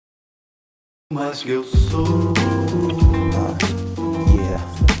Mas que eu sou, Yeah,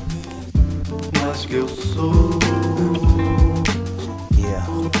 mas que eu sou, yeah,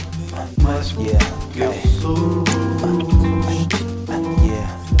 mas yeah, que eu ay, sou,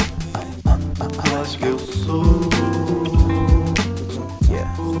 yeah, mas que eu sou,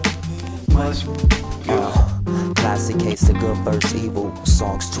 yeah. mas que eu sou. Classic case of good versus evil.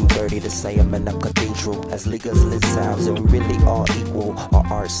 Songs too dirty to say I'm in a cathedral. As legal as it sounds, and we really all equal. Our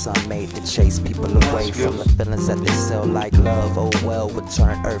art's son made to chase people away from the feelings that they sell like love. Oh well, would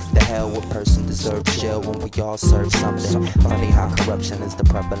turn earth to hell. What person deserves jail when we all serve something? Funny how corruption is the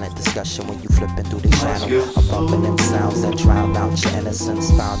prevalent discussion when you flipping through the channel. I'm bumping them sounds that drown out your innocence.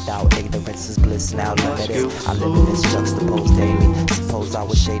 Found out ignorance is bliss, now limited. I live in this juxtaposed daily. Suppose I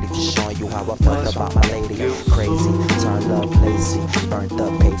was shady, just showing you how I felt about my lady. Crazy, turned love lazy, burnt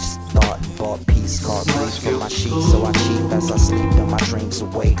up pages, thought and bought peace, caught breeze from my sheets, so I cheat as I sleep and my dreams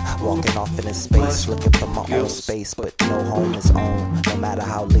awake, walking off in space, looking for my own space, but no home is own, no matter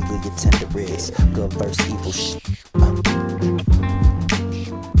how legal your tender is. Good versus evil shit.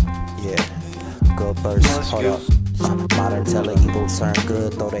 Yeah, good verse, hold up. Modern teller evil turn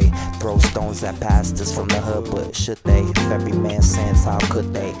good, though they throw stones at pastors from the hood, but should they? If every man sins, how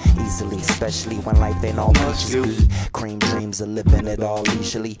could they? Easily, especially when life ain't all peaches be. Cream dreams of living it all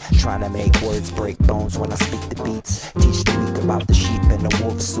leisurely, trying to make words break bones when I speak the beats. Teach the weak about the sheep in the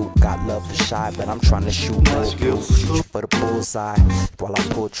wolf suit. Got love for shy, but I'm trying to shoot more proof. Reach for the bullseye, while I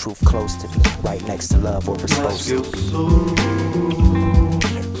pull truth close to me, right next to love where we're supposed to be.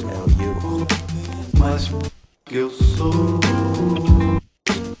 Hell you. Mas que eu sou,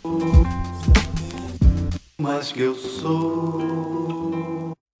 mas que eu sou.